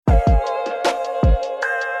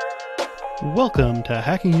Welcome to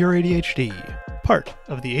Hacking Your ADHD, part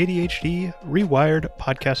of the ADHD Rewired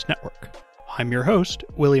podcast network. I'm your host,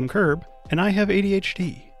 William Kerb, and I have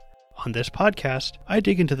ADHD. On this podcast, I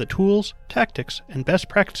dig into the tools, tactics, and best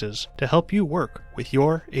practices to help you work with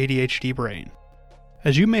your ADHD brain.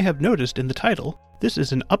 As you may have noticed in the title, this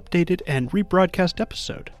is an updated and rebroadcast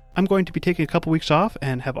episode. I'm going to be taking a couple weeks off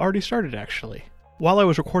and have already started actually. While I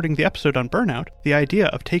was recording the episode on burnout, the idea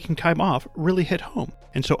of taking time off really hit home,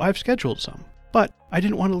 and so I've scheduled some. But I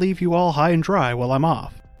didn't want to leave you all high and dry while I'm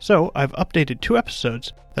off, so I've updated 2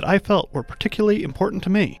 episodes that I felt were particularly important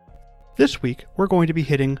to me. This week, we're going to be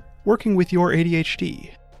hitting working with your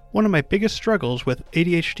ADHD. One of my biggest struggles with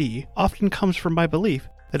ADHD often comes from my belief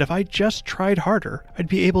that if I just tried harder, I'd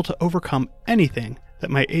be able to overcome anything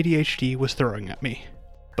that my ADHD was throwing at me.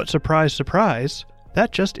 But surprise, surprise,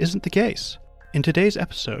 that just isn't the case. In today's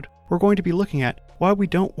episode, we're going to be looking at why we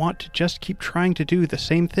don't want to just keep trying to do the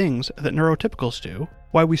same things that neurotypicals do,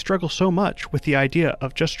 why we struggle so much with the idea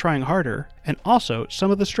of just trying harder, and also some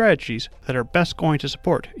of the strategies that are best going to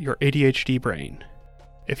support your ADHD brain.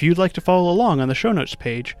 If you'd like to follow along on the show notes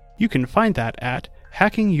page, you can find that at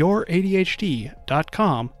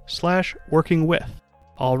hackingYourADHD.com/workingwith.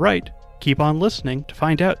 All right, keep on listening to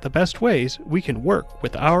find out the best ways we can work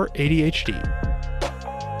with our ADHD.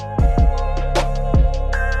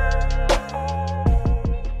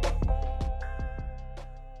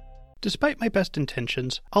 Despite my best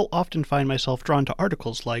intentions, I'll often find myself drawn to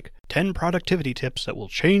articles like 10 productivity tips that will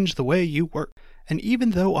change the way you work. And even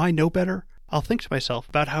though I know better, I'll think to myself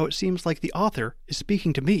about how it seems like the author is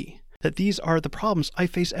speaking to me, that these are the problems I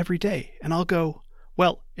face every day, and I'll go,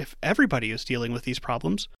 well, if everybody is dealing with these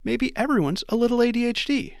problems, maybe everyone's a little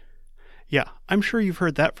ADHD. Yeah, I'm sure you've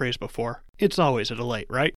heard that phrase before. It's always a delight,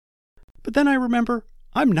 right? But then I remember,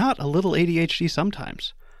 I'm not a little ADHD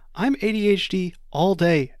sometimes. I'm ADHD all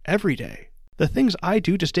day, every day. The things I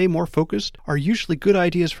do to stay more focused are usually good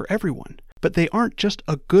ideas for everyone, but they aren't just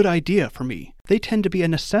a good idea for me. They tend to be a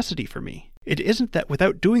necessity for me. It isn't that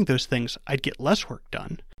without doing those things I'd get less work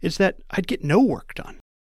done. It's that I'd get no work done.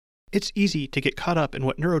 It's easy to get caught up in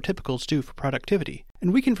what neurotypicals do for productivity,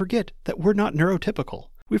 and we can forget that we're not neurotypical.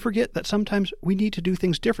 We forget that sometimes we need to do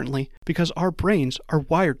things differently because our brains are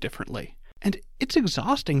wired differently. And it's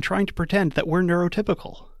exhausting trying to pretend that we're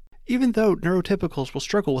neurotypical. Even though neurotypicals will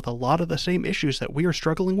struggle with a lot of the same issues that we are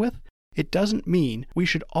struggling with, it doesn't mean we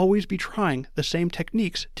should always be trying the same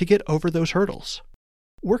techniques to get over those hurdles.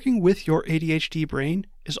 Working with your ADHD brain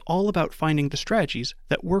is all about finding the strategies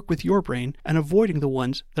that work with your brain and avoiding the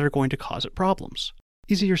ones that are going to cause it problems.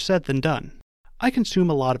 Easier said than done. I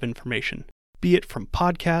consume a lot of information, be it from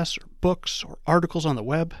podcasts or books or articles on the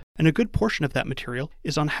web, and a good portion of that material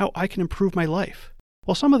is on how I can improve my life.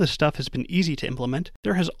 While some of this stuff has been easy to implement,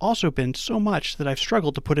 there has also been so much that I've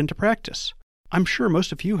struggled to put into practice. I'm sure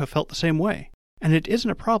most of you have felt the same way, and it isn't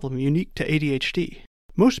a problem unique to ADHD.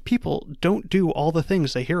 Most people don't do all the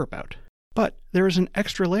things they hear about. But there is an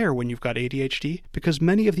extra layer when you've got ADHD because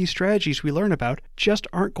many of these strategies we learn about just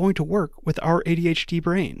aren't going to work with our ADHD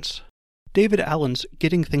brains. David Allen's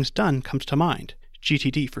Getting Things Done comes to mind,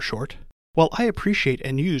 GTD for short. While I appreciate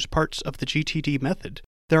and use parts of the GTD method,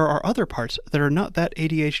 there are other parts that are not that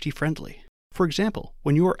ADHD friendly. For example,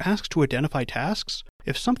 when you are asked to identify tasks,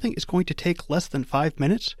 if something is going to take less than 5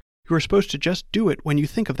 minutes, you are supposed to just do it when you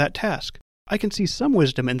think of that task. I can see some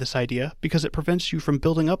wisdom in this idea because it prevents you from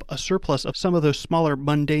building up a surplus of some of those smaller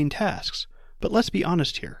mundane tasks. But let's be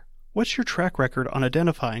honest here. What's your track record on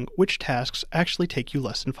identifying which tasks actually take you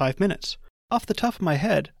less than 5 minutes? Off the top of my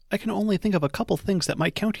head, I can only think of a couple things that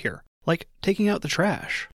might count here, like taking out the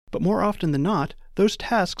trash. But more often than not, those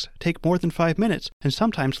tasks take more than 5 minutes and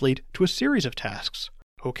sometimes lead to a series of tasks.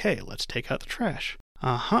 Okay, let's take out the trash.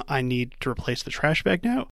 I need to replace the trash bag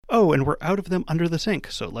now. Oh, and we're out of them under the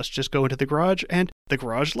sink, so let's just go into the garage and the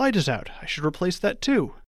garage light is out. I should replace that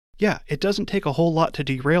too. Yeah, it doesn't take a whole lot to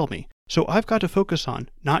derail me, so I've got to focus on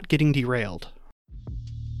not getting derailed.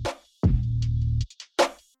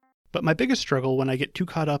 But my biggest struggle when I get too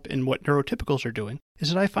caught up in what neurotypicals are doing is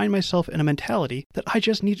that I find myself in a mentality that I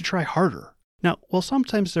just need to try harder. Now, while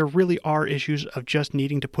sometimes there really are issues of just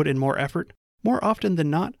needing to put in more effort, more often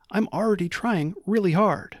than not, I'm already trying really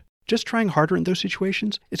hard. Just trying harder in those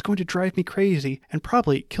situations is going to drive me crazy and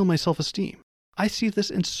probably kill my self-esteem. I see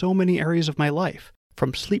this in so many areas of my life,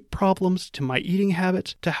 from sleep problems to my eating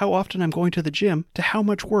habits to how often I'm going to the gym to how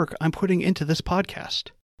much work I'm putting into this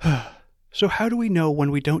podcast. So how do we know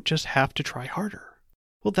when we don't just have to try harder?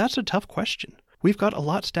 Well, that's a tough question. We've got a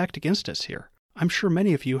lot stacked against us here. I'm sure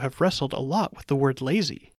many of you have wrestled a lot with the word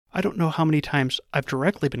lazy. I don't know how many times I've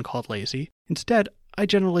directly been called lazy. Instead, I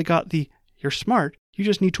generally got the, "You're smart, You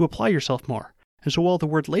just need to apply yourself more. And so while the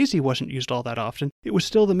word lazy wasn't used all that often, it was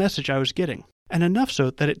still the message I was getting. And enough so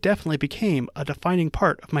that it definitely became a defining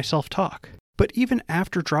part of my self-talk. But even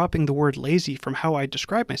after dropping the word lazy from how I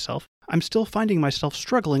describe myself, I'm still finding myself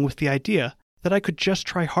struggling with the idea that I could just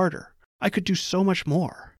try harder. I could do so much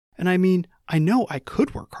more. And I mean, I know I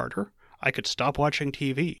could work harder. I could stop watching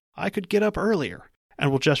TV. I could get up earlier. And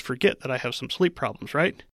we'll just forget that I have some sleep problems,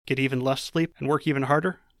 right? Get even less sleep and work even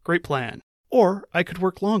harder? Great plan. Or I could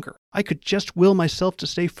work longer. I could just will myself to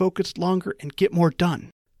stay focused longer and get more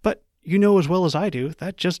done. But you know as well as I do,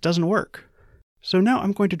 that just doesn't work. So now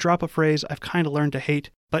I'm going to drop a phrase I've kind of learned to hate,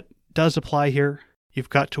 but does apply here. You've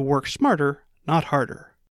got to work smarter, not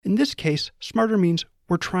harder. In this case, smarter means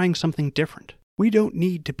we're trying something different. We don't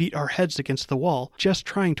need to beat our heads against the wall just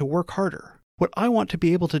trying to work harder. What I want to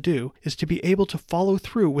be able to do is to be able to follow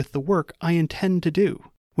through with the work I intend to do.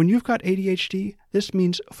 When you've got ADHD, this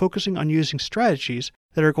means focusing on using strategies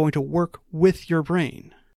that are going to work with your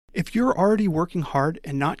brain. If you're already working hard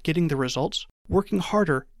and not getting the results, working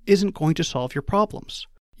harder isn't going to solve your problems.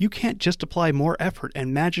 You can't just apply more effort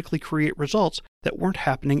and magically create results that weren't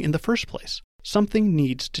happening in the first place. Something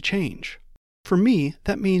needs to change. For me,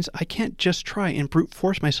 that means I can't just try and brute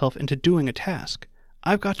force myself into doing a task.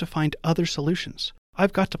 I've got to find other solutions.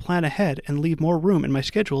 I've got to plan ahead and leave more room in my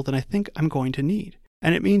schedule than I think I'm going to need.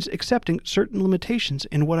 And it means accepting certain limitations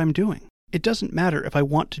in what I'm doing. It doesn't matter if I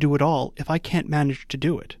want to do it all if I can't manage to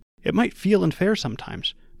do it. It might feel unfair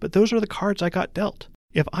sometimes, but those are the cards I got dealt.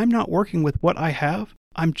 If I'm not working with what I have,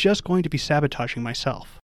 I'm just going to be sabotaging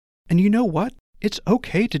myself. And you know what? It's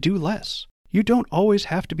okay to do less. You don't always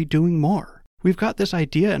have to be doing more. We've got this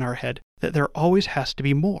idea in our head that there always has to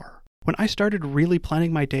be more. When I started really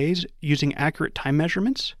planning my days using accurate time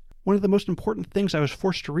measurements, one of the most important things I was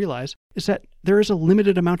forced to realize is that there is a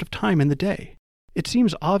limited amount of time in the day. It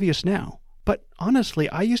seems obvious now, but honestly,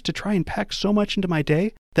 I used to try and pack so much into my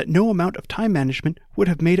day that no amount of time management would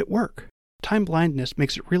have made it work. Time blindness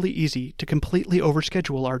makes it really easy to completely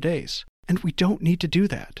overschedule our days, and we don't need to do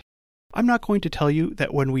that. I'm not going to tell you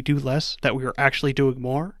that when we do less, that we are actually doing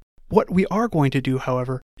more. What we are going to do,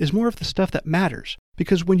 however, is more of the stuff that matters,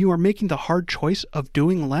 because when you are making the hard choice of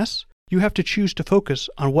doing less, you have to choose to focus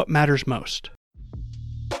on what matters most.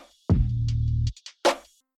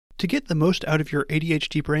 To get the most out of your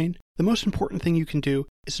ADHD brain, the most important thing you can do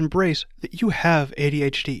is embrace that you have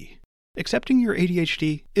ADHD. Accepting your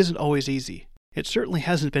ADHD isn't always easy. It certainly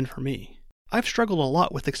hasn't been for me. I've struggled a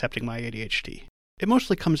lot with accepting my ADHD. It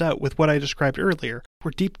mostly comes out with what I described earlier,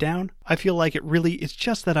 where deep down, I feel like it really is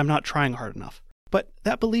just that I'm not trying hard enough. But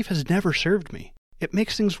that belief has never served me. It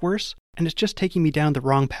makes things worse, and it's just taking me down the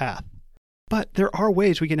wrong path. But there are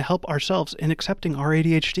ways we can help ourselves in accepting our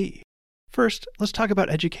ADHD. First, let's talk about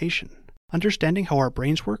education. Understanding how our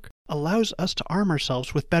brains work allows us to arm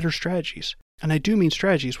ourselves with better strategies. And I do mean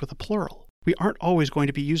strategies with a plural. We aren't always going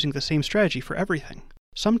to be using the same strategy for everything.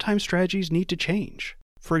 Sometimes strategies need to change.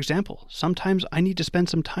 For example, sometimes I need to spend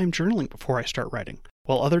some time journaling before I start writing,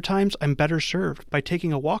 while other times I'm better served by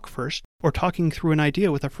taking a walk first or talking through an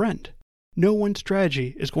idea with a friend. No one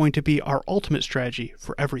strategy is going to be our ultimate strategy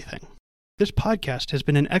for everything. This podcast has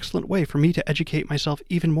been an excellent way for me to educate myself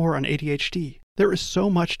even more on ADHD. There is so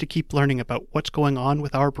much to keep learning about what's going on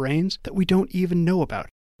with our brains that we don't even know about.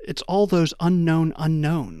 It's all those unknown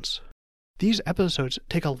unknowns. These episodes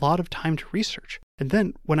take a lot of time to research, and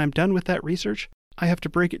then when I'm done with that research, I have to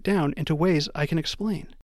break it down into ways I can explain.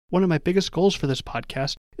 One of my biggest goals for this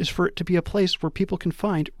podcast is for it to be a place where people can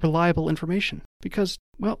find reliable information, because,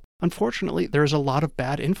 well, unfortunately, there is a lot of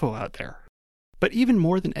bad info out there. But even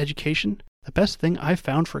more than education, the best thing I've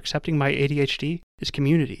found for accepting my ADHD is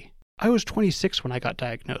community. I was 26 when I got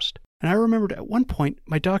diagnosed, and I remembered at one point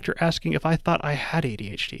my doctor asking if I thought I had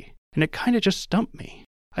ADHD, and it kind of just stumped me.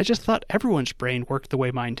 I just thought everyone's brain worked the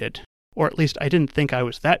way mine did. Or at least I didn't think I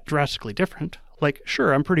was that drastically different. Like,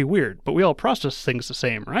 sure, I'm pretty weird, but we all process things the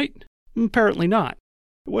same, right? Apparently not.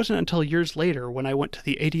 It wasn't until years later when I went to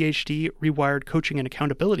the ADHD Rewired coaching and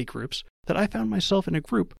accountability groups that I found myself in a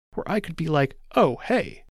group where I could be like, oh,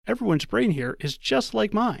 hey, everyone's brain here is just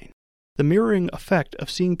like mine. The mirroring effect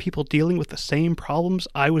of seeing people dealing with the same problems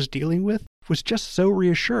I was dealing with was just so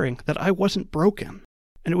reassuring that I wasn't broken.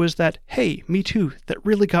 And it was that, hey, me too, that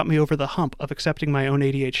really got me over the hump of accepting my own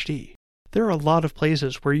ADHD. There are a lot of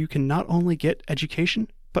places where you can not only get education,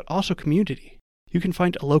 but also community. You can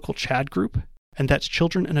find a local CHAD group, and that's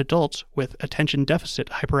Children and Adults with Attention Deficit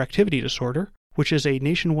Hyperactivity Disorder, which is a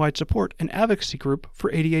nationwide support and advocacy group for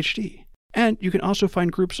ADHD. And you can also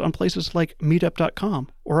find groups on places like meetup.com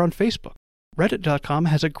or on Facebook. Reddit.com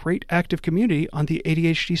has a great active community on the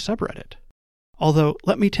ADHD subreddit. Although,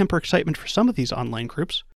 let me temper excitement for some of these online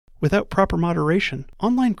groups. Without proper moderation,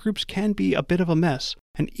 online groups can be a bit of a mess,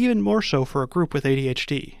 and even more so for a group with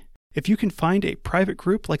ADHD. If you can find a private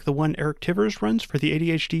group like the one Eric Tivers runs for the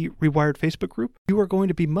ADHD Rewired Facebook group, you are going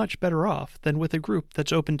to be much better off than with a group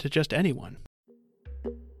that's open to just anyone.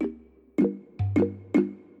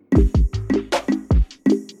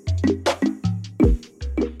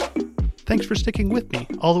 Thanks for sticking with me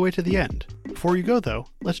all the way to the end. Before you go though,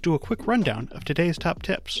 let's do a quick rundown of today's top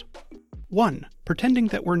tips. 1. Pretending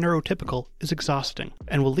that we're neurotypical is exhausting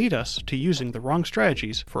and will lead us to using the wrong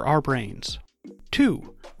strategies for our brains.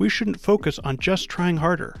 2. We shouldn't focus on just trying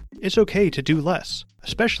harder. It's okay to do less,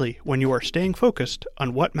 especially when you are staying focused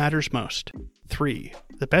on what matters most. 3.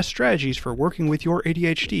 The best strategies for working with your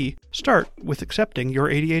ADHD start with accepting your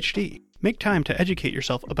ADHD. Make time to educate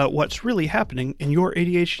yourself about what's really happening in your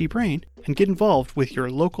ADHD brain and get involved with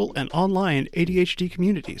your local and online ADHD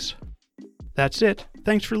communities. That's it.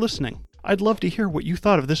 Thanks for listening. I'd love to hear what you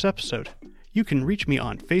thought of this episode. You can reach me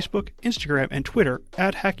on Facebook, Instagram, and Twitter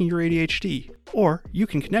at HackingYourADHD, or you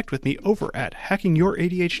can connect with me over at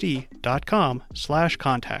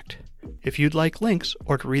hackingYourADHD.com/contact. If you'd like links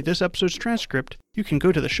or to read this episode's transcript, you can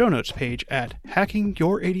go to the show notes page at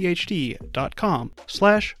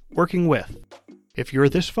hackingYourADHD.com/workingwith. If you're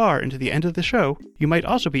this far into the end of the show, you might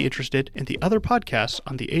also be interested in the other podcasts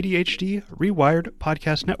on the ADHD Rewired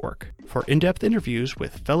Podcast Network. For in-depth interviews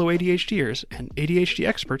with fellow ADHDers and ADHD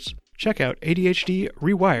experts, check out ADHD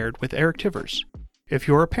Rewired with Eric Tivers. If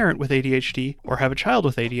you're a parent with ADHD or have a child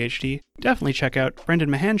with ADHD, definitely check out Brendan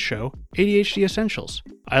Mahan's show, ADHD Essentials.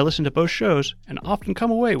 I listen to both shows and often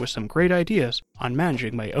come away with some great ideas on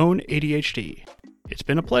managing my own ADHD. It's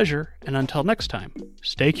been a pleasure, and until next time,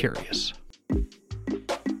 stay curious.